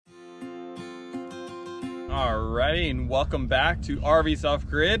Alrighty, and welcome back to RVs Off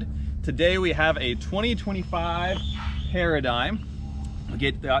Grid. Today we have a 2025 Paradigm.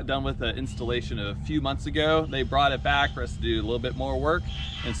 We got done with the installation a few months ago. They brought it back for us to do a little bit more work,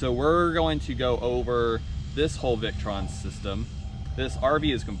 and so we're going to go over this whole Victron system. This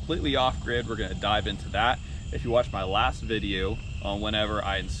RV is completely off grid. We're going to dive into that. If you watched my last video on whenever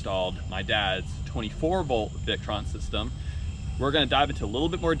I installed my dad's 24-volt Victron system, we're going to dive into a little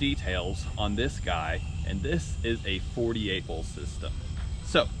bit more details on this guy, and this is a 48-volt system.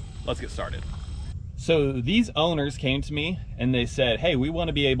 So let's get started. So these owners came to me and they said, hey, we want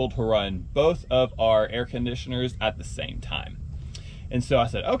to be able to run both of our air conditioners at the same time. And so I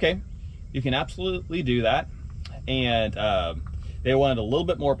said, okay, you can absolutely do that. And they wanted a little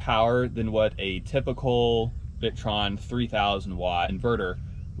bit more power than what a typical Victron 3000 watt inverter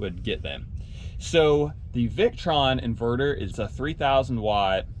would get them. So the Victron inverter is a 3000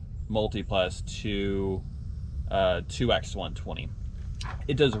 watt multi-plus 2x120.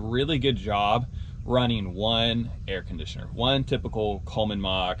 It does a really good job running one air conditioner, one typical Coleman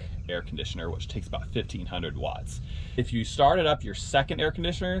Mach air conditioner, which takes about 1500 watts. If you started up your second air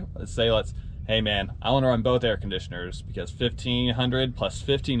conditioner, hey man, I want to run both air conditioners because 1500 plus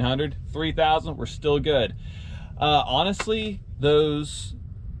 1500, 3000, we're still good. Honestly,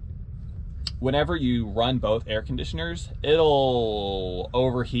 whenever you run both air conditioners, it'll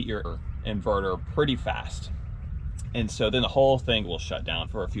overheat your inverter pretty fast. And so then the whole thing will shut down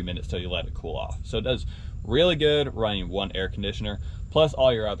for a few minutes till you let it cool off. So it does really good running one air conditioner plus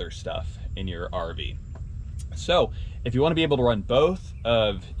all your other stuff in your RV. So if you want to be able to run both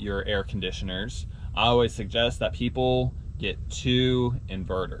of your air conditioners, I always suggest that people get two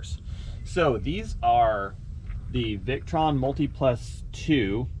inverters. So these are the Victron Multi-Plus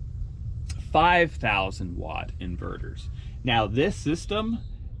 2 5,000 watt inverters. Now this system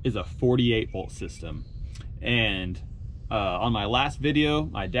is a 48-volt system, and on my last video,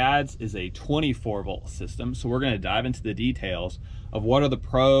 my dad's is a 24-volt system. So we're going to dive into the details of what are the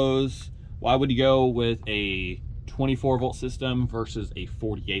pros, why would you go with a 24-volt system versus a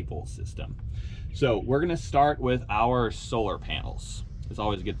 48-volt system. So we're going to start with our solar panels. It's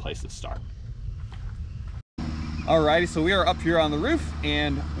always a good place to start. Alrighty, so we are up here on the roof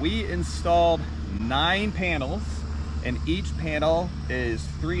and we installed 9 panels, and each panel is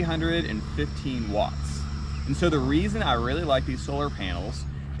 315 watts. And so the reason I really like these solar panels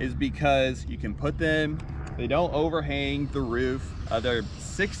is because you can put them, they don't overhang the roof. They're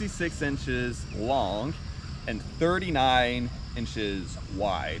 66 inches long and 39 inches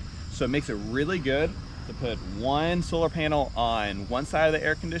wide. So it makes it really good to put one solar panel on one side of the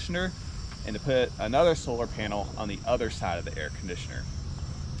air conditioner and to put another solar panel on the other side of the air conditioner.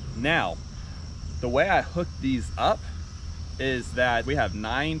 Now, the way I hooked these up is that we have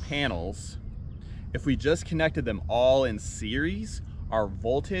 9 panels. If we just connected them all in series, our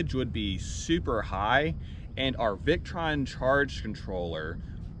voltage would be super high, and our Victron charge controller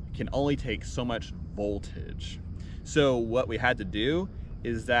can only take so much voltage. So what we had to do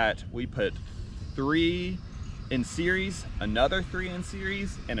is that we put 3 in series, another 3 in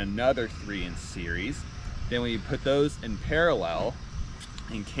series, and another 3 in series. Then we put those in parallel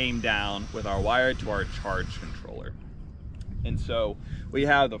and came down with our wire to our charge controller. And so we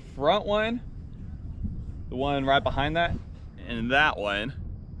have the front one, the one right behind that, and that one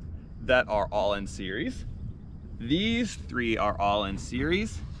that are all in series. These 3 are all in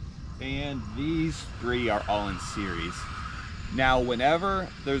series, and these 3 are all in series. Now, whenever,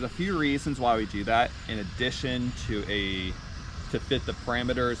 there's a few reasons why we do that in addition to fit the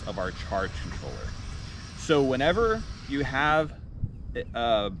parameters of our charge controller. So whenever you have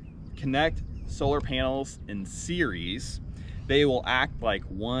connect solar panels in series, they will act like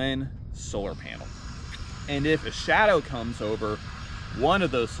one solar panel. And if a shadow comes over one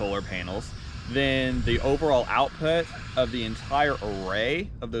of those solar panels, then the overall output of the entire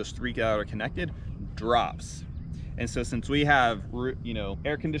array of those 3 that are connected drops. And so since we have,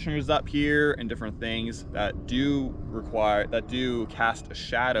 air conditioners up here and different things that do cast a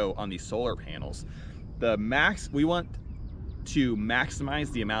shadow on these solar panels, we want to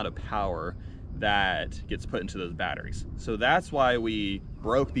maximize the amount of power that gets put into those batteries. So that's why we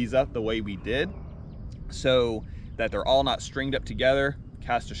broke these up the way we did, so that they're all not stringed up together,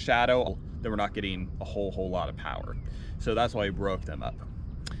 cast a shadow, then we're not getting a whole lot of power. So that's why we broke them up.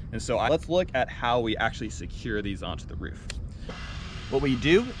 And so let's look at how we actually secure these onto the roof. What we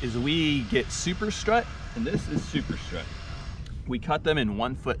do is we get super strut, and this is super strut. We cut them in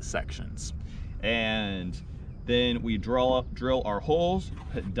 1-foot sections, and then we drill our holes,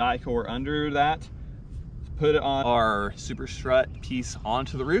 put die core under that, put it on our super strut piece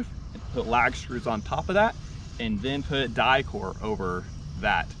onto the roof, put lag screws on top of that, and then put die core over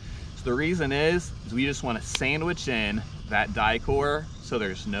that. So the reason is we just want to sandwich in that die core so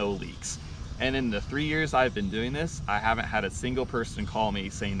there's no leaks. And in the 3 years I've been doing this, I haven't had a single person call me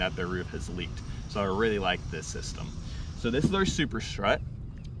saying that their roof has leaked. So I really like this system. So this is our super strut.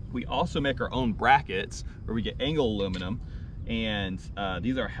 We also make our own brackets where we get angle aluminum, and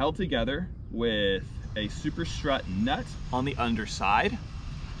these are held together with a super strut nut on the underside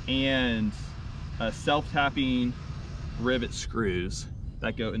and self-tapping rivet screws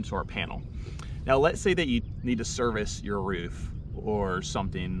that go into our panel. Now let's say that you need to service your roof or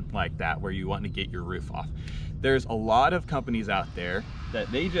something like that where you want to get your roof off. There's a lot of companies out there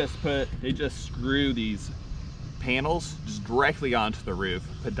that they just screw these panels just directly onto the roof,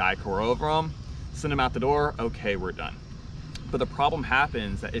 put die core over them, send them out the door, okay, we're done. But the problem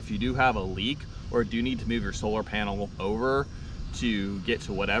happens that if you do have a leak or do need to move your solar panel over to get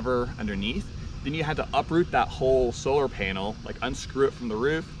to whatever underneath, then you have to uproot that whole solar panel, like unscrew it from the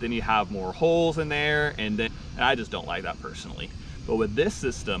roof, then you have more holes in there, and I just don't like that personally. But with this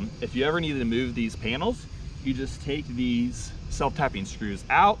system, if you ever needed to move these panels, you just take these self-tapping screws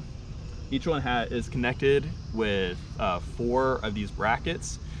out. Each one is connected with 4 of these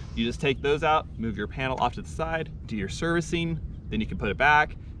brackets. You just take those out, move your panel off to the side, do your servicing, then you can put it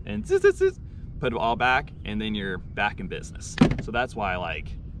back, and put it all back, and then you're back in business. So that's why I like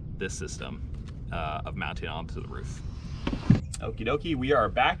this system of mounting onto the roof. Okie dokie, we are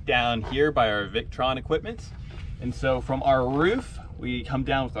back down here by our Victron equipment. And so from our roof, we come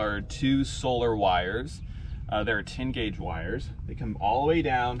down with our 2 solar wires. They're 10 gauge wires. They come all the way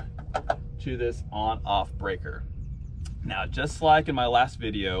down to this on-off breaker. Now, just like in my last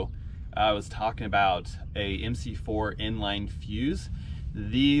video, I was talking about a MC4 inline fuse.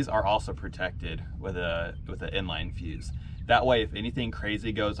 These are also protected with an inline fuse. That way, if anything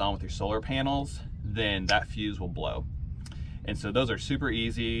crazy goes on with your solar panels, then that fuse will blow. And so those are super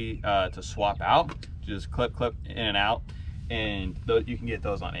easy to swap out. Just clip in and out, and you can get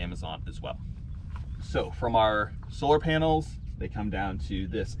those on Amazon as well. So from our solar panels, they come down to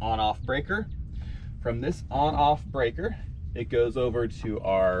this on-off breaker. From this on-off breaker, it goes over to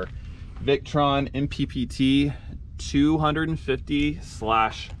our Victron MPPT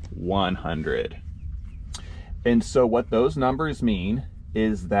 250/100. And so what those numbers mean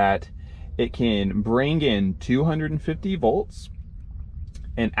is that it can bring in 250 volts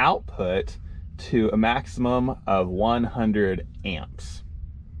and output to a maximum of 100 amps.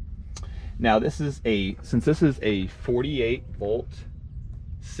 Now since this is a 48 volt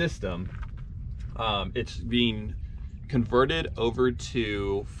system, it's being converted over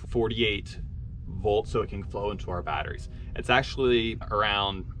to 48 volts so it can flow into our batteries. It's actually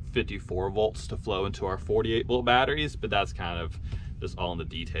around 54 volts to flow into our 48 volt batteries, but that's kind of just all in the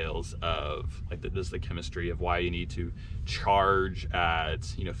details of like the chemistry of why you need to charge at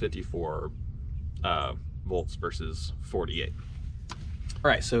 54 volts versus 48. All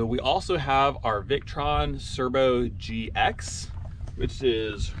right, so we also have our Victron Serbo GX, which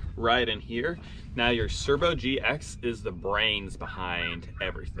is right in here. Now your Serbo GX is the brains behind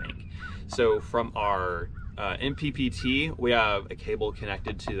everything. So from our MPPT, we have a cable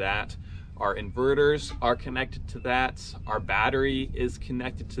connected to that. Our inverters are connected to that. Our battery is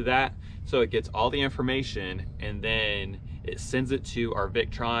connected to that. So it gets all the information and then it sends it to our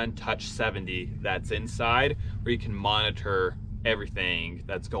Victron Touch 70 that's inside, where you can monitor everything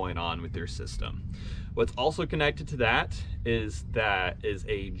that's going on with your system. What's also connected to that is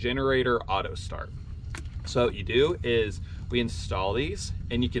a generator auto start. So what you do is we install these,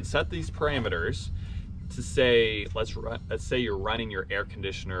 and you can set these parameters to say, let's say you're running your air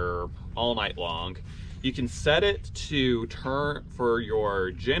conditioner all night long. You can set it to turn for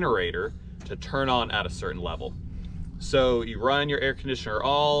your generator to turn on at a certain level. So you run your air conditioner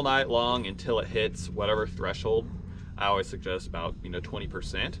all night long until it hits whatever threshold. I always suggest about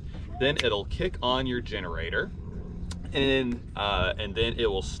 20%. Then it'll kick on your generator, and then it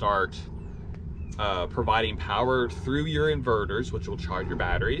will start providing power through your inverters, which will charge your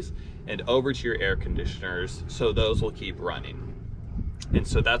batteries, and over to your air conditioners, so those will keep running. And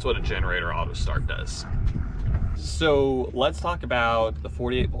so that's what a generator auto start does. So let's talk about the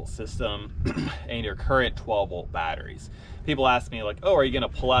 48 volt system and your current 12 volt batteries. People ask me like, oh, are you gonna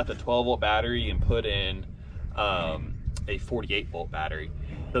pull out the 12 volt battery and put in a 48 volt battery?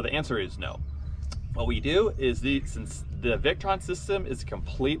 So the answer is no. What we do is since the Victron system is a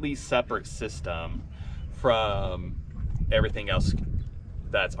completely separate system from everything else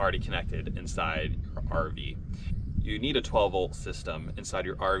that's already connected inside your RV. you need a 12 volt system inside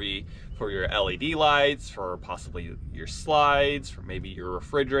your RV for your LED lights, for possibly your slides, for maybe your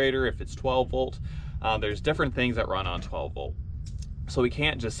refrigerator if it's 12 volt. There's different things that run on 12 volt. So we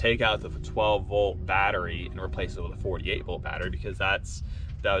can't just take out the 12 volt battery and replace it with a 48 volt battery, because that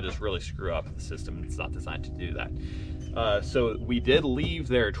would just really screw up the system. It's not designed to do that. So we did leave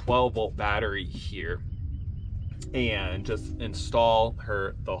their 12 volt battery here and just install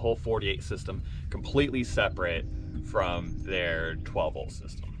the whole 48 system completely separate from their 12 volt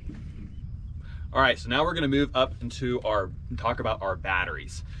system. All right, so now we're gonna move up into talk about our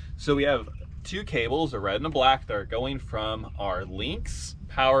batteries. So we have two cables, a red and a black, that are going from our Lynx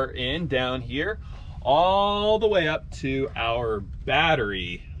power in down here all the way up to our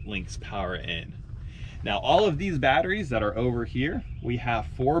battery Lynx power in. Now all of these batteries that are over here, we have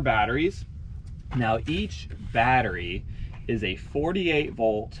 4 batteries. Now each battery is a 48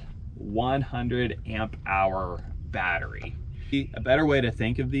 volt 100 amp hour battery. A better way to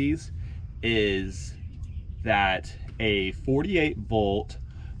think of these is that a 48 volt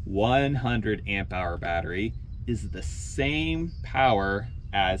 100 amp hour battery is the same power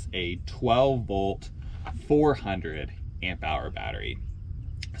as a 12 volt 400 amp hour battery.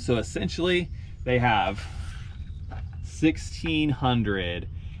 So essentially they have 1600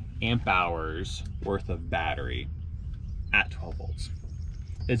 amp hours worth of battery at 12 volts.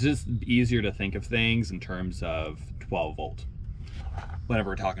 It's just easier to think of things in terms of 12 volt whenever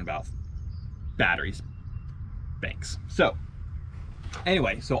we're talking about batteries, banks. So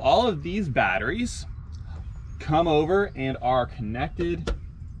anyway, so all of these batteries come over and are connected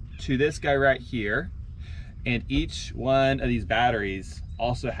to this guy right here, and each one of these batteries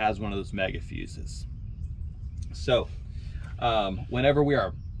also has one of those mega fuses. So whenever we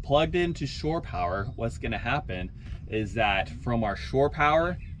are plugged into shore power, what's going to happen is that from our shore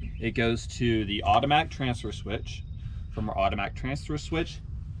power, it goes to the automatic transfer switch. From our automatic transfer switch,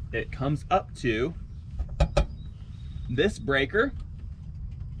 it comes up to this breaker.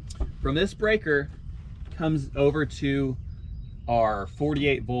 From this breaker comes over to our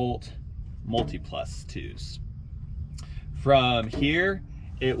 48 volt multi-plus 2s. From here,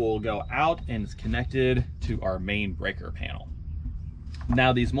 it will go out and it's connected to our main breaker panel.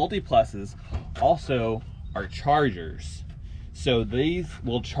 Now these multi-pluses also are chargers. So these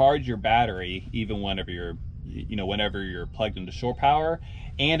will charge your battery even whenever you're plugged into shore power,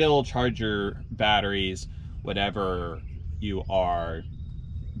 and it'll charge your batteries whenever you are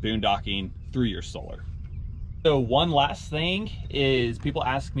boondocking through your solar. So one last thing is, people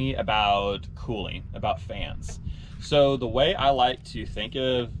ask me about cooling, about fans. So the way I like to think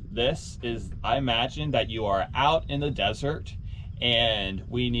of this is, I imagine that you are out in the desert and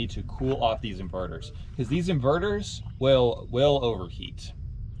we need to cool off these inverters, because these inverters will overheat.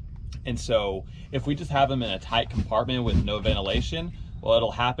 And so if we just have them in a tight compartment with no ventilation,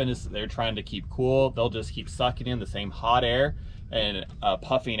 what'll happen is they're trying to keep cool. They'll just keep sucking in the same hot air and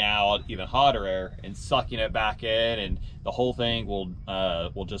puffing out even hotter air and sucking it back in, and the whole thing will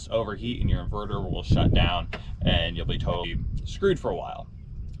just overheat and your inverter will shut down and you'll be totally screwed for a while.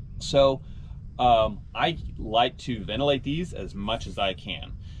 So I like to ventilate these as much as I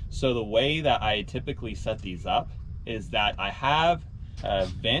can. So the way that I typically set these up is that I have a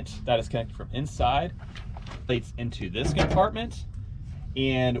vent that is connected from inside, plates into this compartment,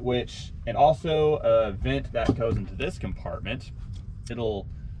 and also a vent that goes into this compartment. It'll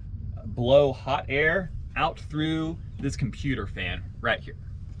blow hot air out through this computer fan right here.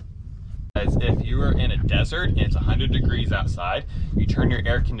 As if you were in a desert and it's 100 degrees outside, you turn your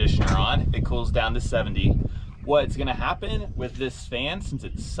air conditioner on, it cools down to 70. What's gonna happen with this fan, since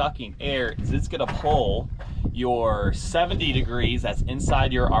it's sucking air, is it's gonna pull your 70 degrees that's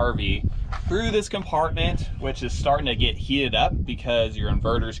inside your RV through this compartment, which is starting to get heated up because your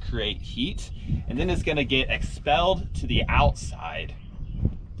inverters create heat, and then it's gonna get expelled to the outside.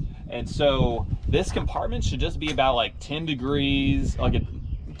 And so this compartment should just be about like 10 degrees, like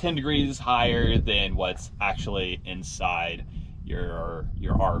 10 degrees higher than what's actually inside your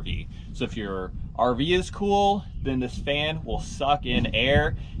RV. So if your RV is cool, then this fan will suck in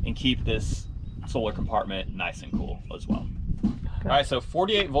air and keep this solar compartment nice and cool as well. Okay. All right, so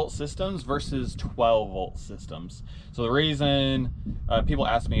 48 volt systems versus 12 volt systems. So the reason people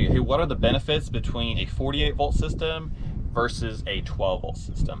ask me, hey, what are the benefits between a 48 volt system versus a 12 volt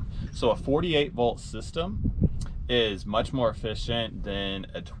system? So a 48 volt system is much more efficient than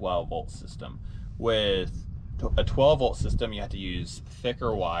a 12 volt system. With a 12 volt system, you have to use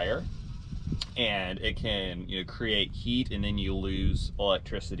thicker wire, and it can create heat, and then you lose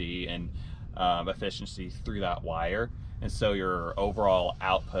electricity and efficiency through that wire, and so your overall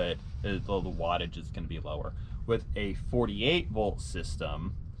output, the wattage is going to be lower. with a 48 volt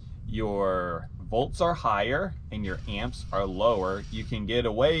system, your volts are higher and your amps are lower. You can get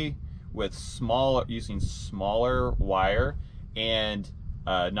away with using smaller wire and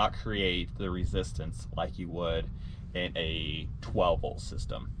not create the resistance like you would in a 12 volt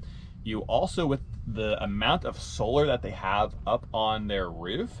system. You also, with the amount of solar that they have up on their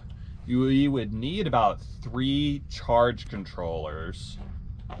roof, you would need about 3 charge controllers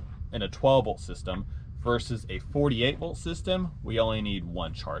in a 12 volt system versus a 48 volt system. We only need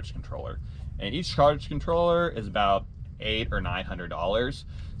 1 charge controller, and each charge controller is about $800 or $900.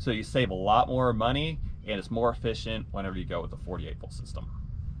 So you save a lot more money and it's more efficient whenever you go with the 48 volt system.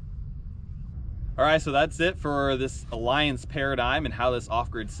 All right, so that's it for this Alliance paradigm and how this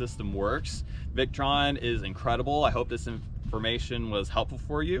off-grid system works. Victron is incredible. I hope this information was helpful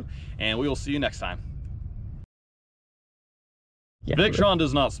for you, and we will see you next time. Yeah, Victron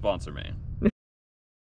does not sponsor me.